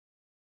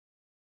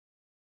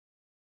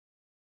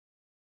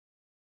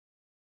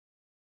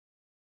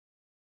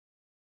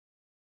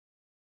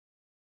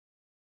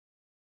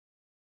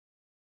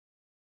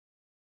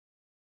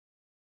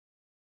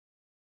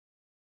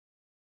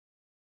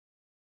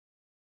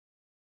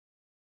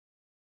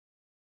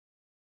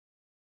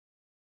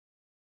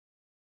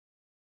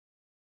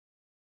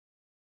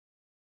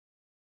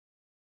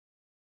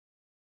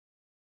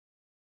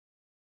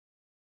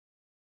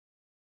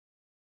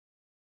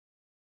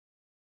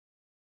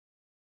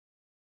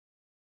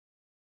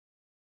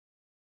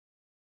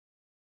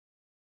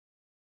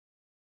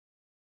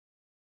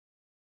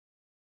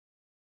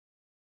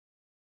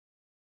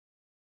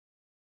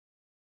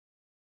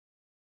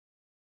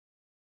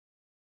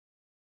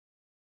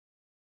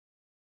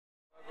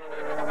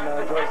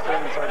and Joyce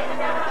Simmons are the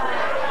manager.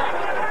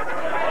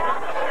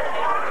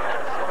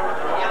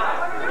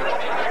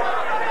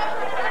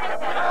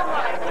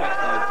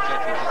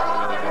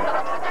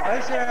 Hi,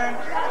 Sharon.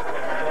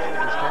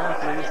 Miss Karen,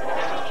 please.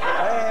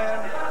 I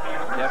am.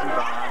 Debbie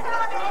Bond.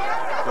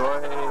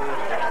 Joy.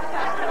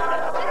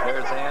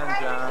 There's Ann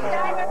John.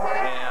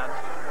 Ann.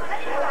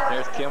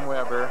 There's Kim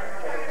Weber.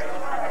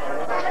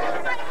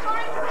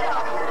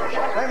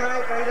 Hi,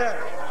 Mike. How you doing?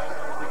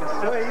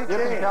 You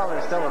can tell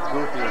they're still as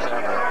goofy as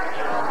ever.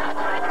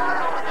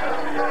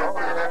 Over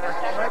there,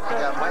 we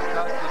got Mike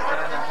Husky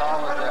standing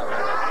tall as ever.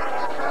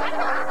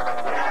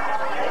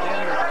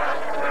 Kim is right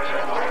there.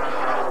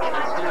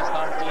 Steve's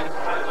hunky.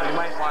 You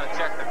might want to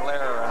check the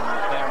glare on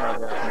the camera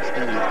there from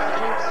Steve.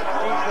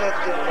 Steve's head's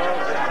getting low.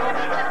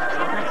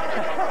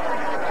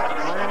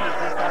 Lynn is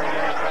just starting to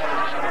get excited.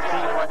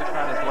 Steve White's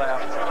on his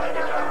left.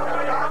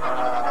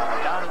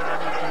 Donnie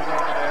Henderson's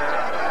over there.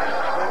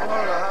 We're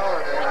going to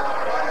Howard there.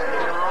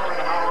 They're over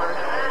to Howard.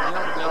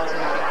 Jim Bill's in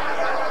the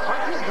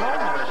back. He's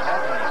going with it,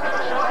 hasn't he?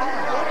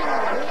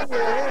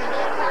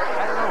 Yeah.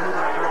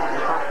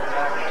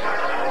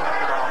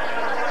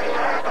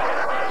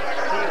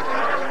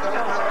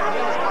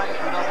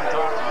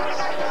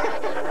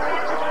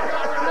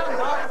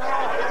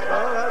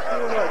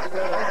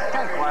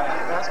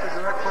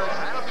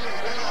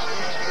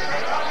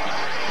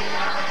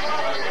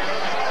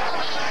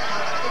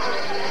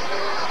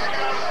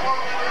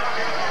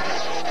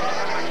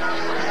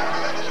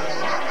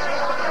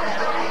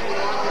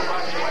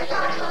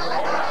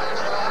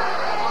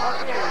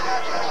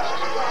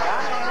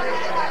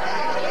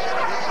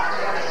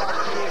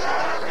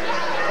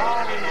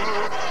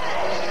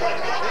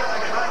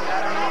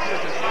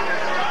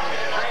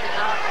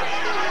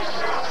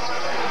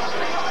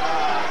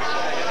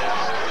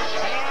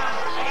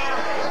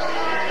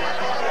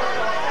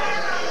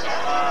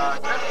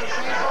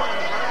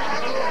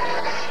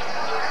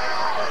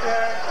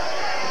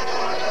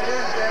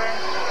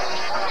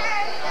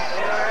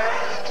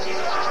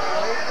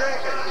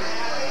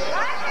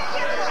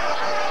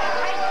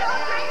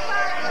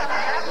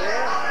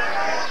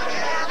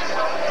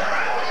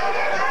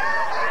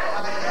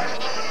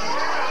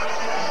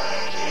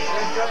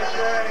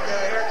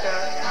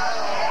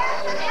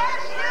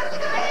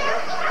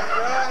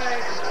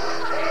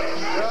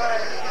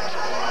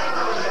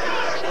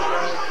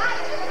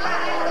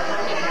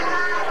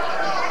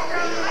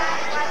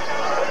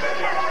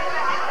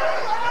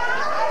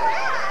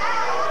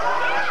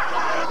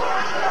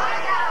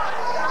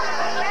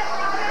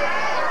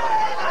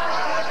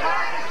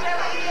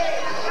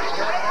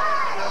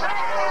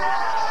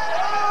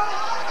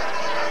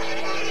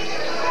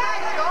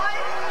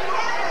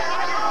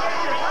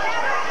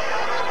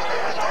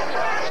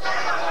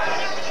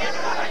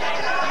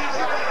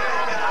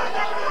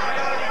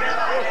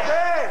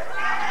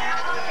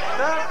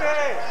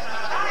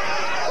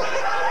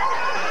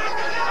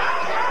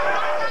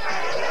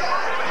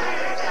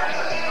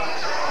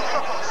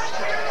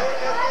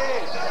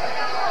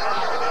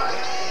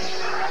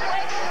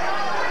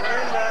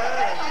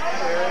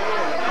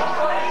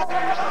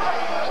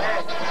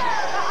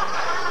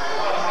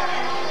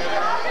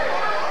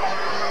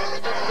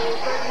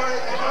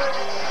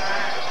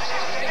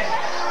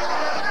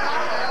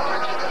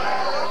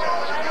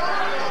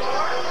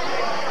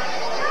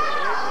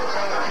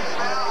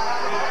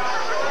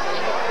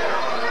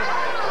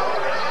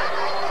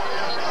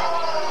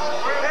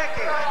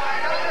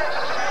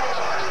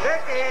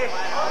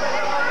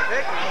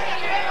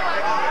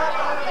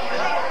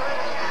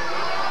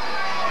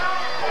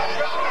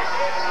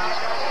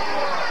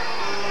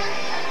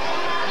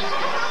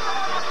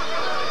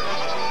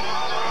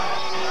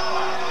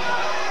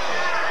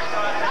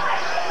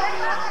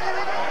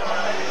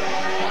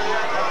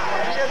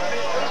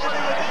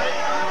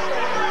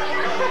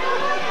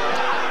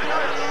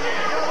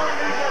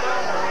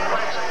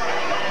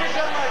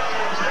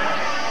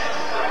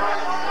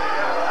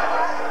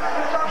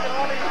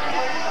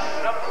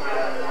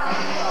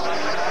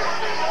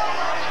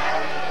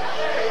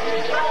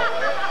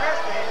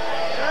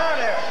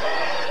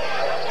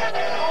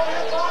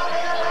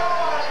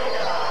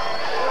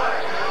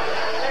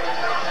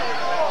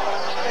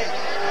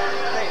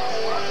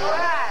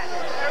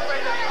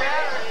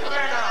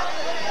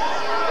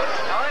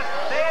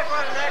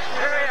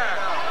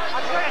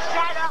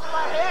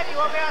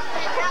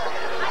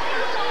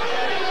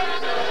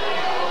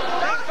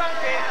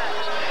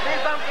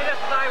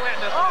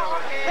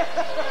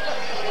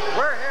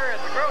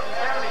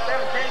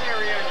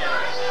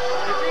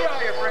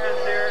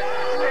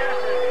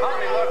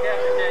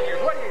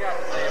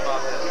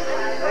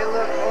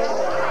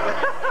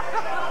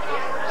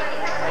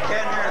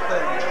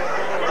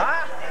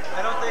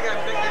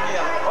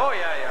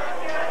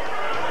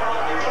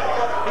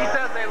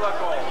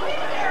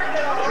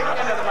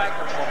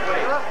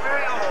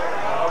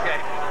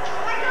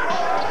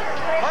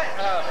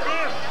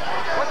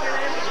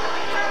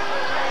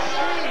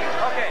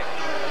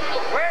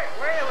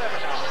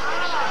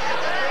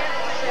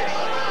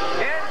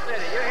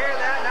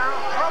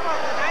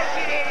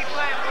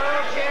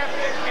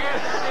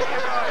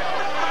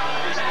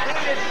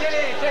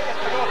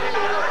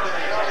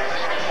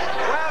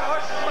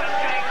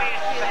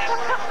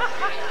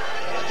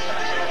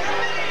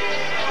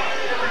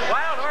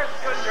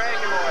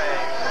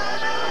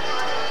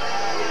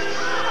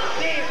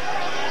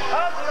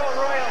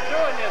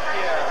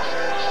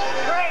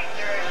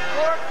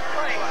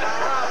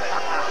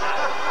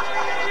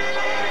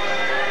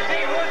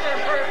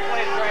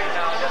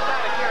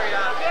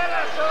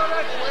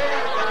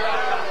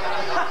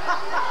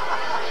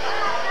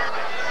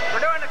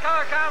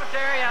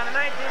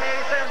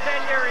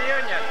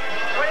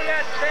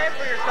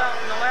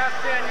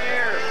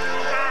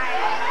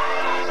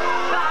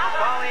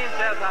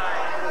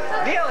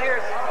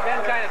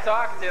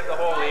 talkative the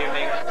whole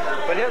evening,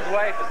 but his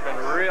wife has been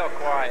real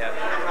quiet.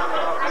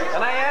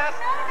 And I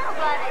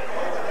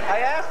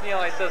asked Neil,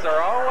 I says,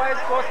 are all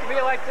wives supposed to be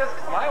like this?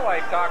 Because my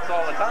wife talks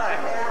all the time.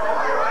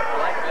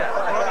 Like this.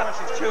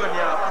 She's chewing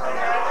you up.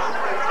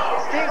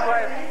 Steve's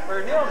wife,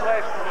 or Neil's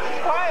wife,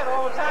 she's quiet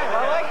all the time.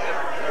 I like this.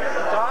 She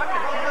doesn't talk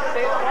and she just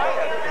stays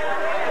quiet.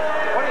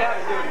 What do you have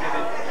to do to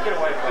get a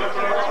wife like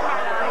this?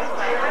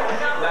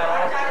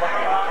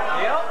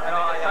 Neil?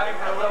 Time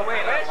for a little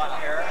wait on one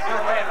here.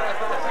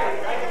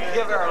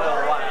 Give her a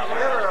little while.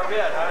 Give her a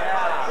bit,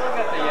 huh? Still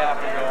got the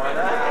yapping going,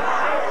 huh?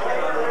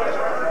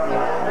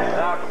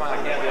 Now, come on,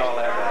 I can't do all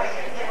that.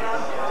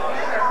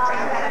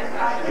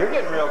 You're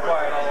getting real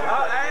quiet all over.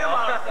 I am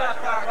on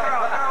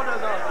Carl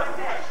does all that.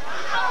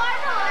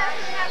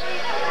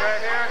 We're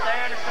here at the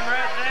Anderson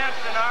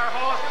residence, and our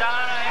host,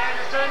 Donna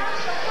Anderson,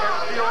 has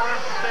a few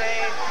words to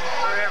say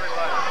for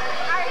everybody.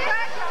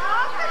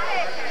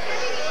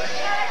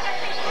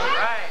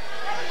 Right.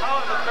 How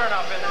was the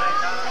turnout been tonight,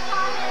 Donna?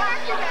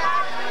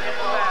 It's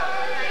bad.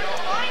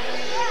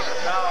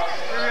 Now,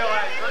 you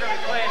realize we're going to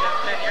be playing this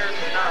 10 years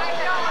from now.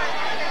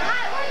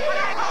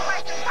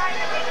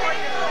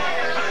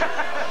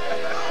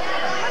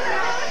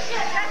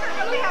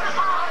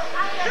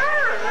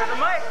 Sure, there's a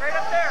mic right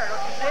up there.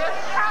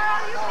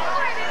 Don't you see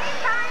it?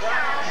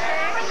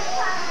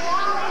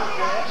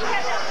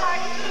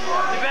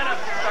 You've been a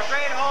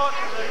great host.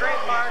 It was a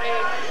great party.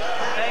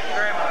 Thank you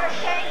very much.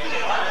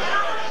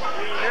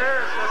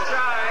 Here's the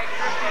shy,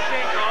 Christy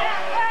Schinkel.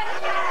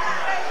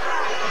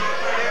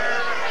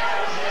 Here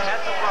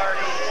at the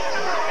party.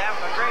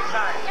 Having a great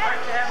time.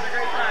 Aren't you having a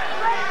great time?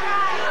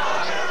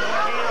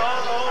 See all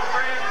the old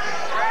friends.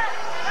 Right?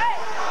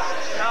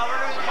 Now we're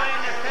going to be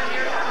playing this 10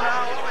 years from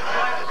now. What would you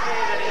like to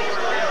say that you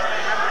were there?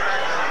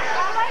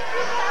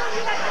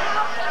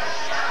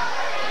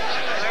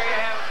 There you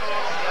have it,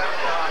 folks. That's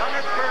the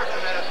 100th person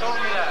that has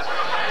told me that.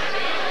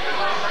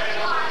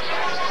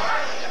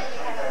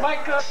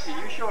 Mike Custy,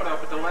 you showed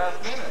up at the last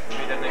minute.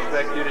 We didn't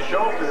expect you to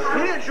show for this.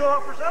 He didn't show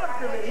up for setup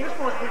to me. He was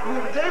supposed to be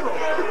moving tables.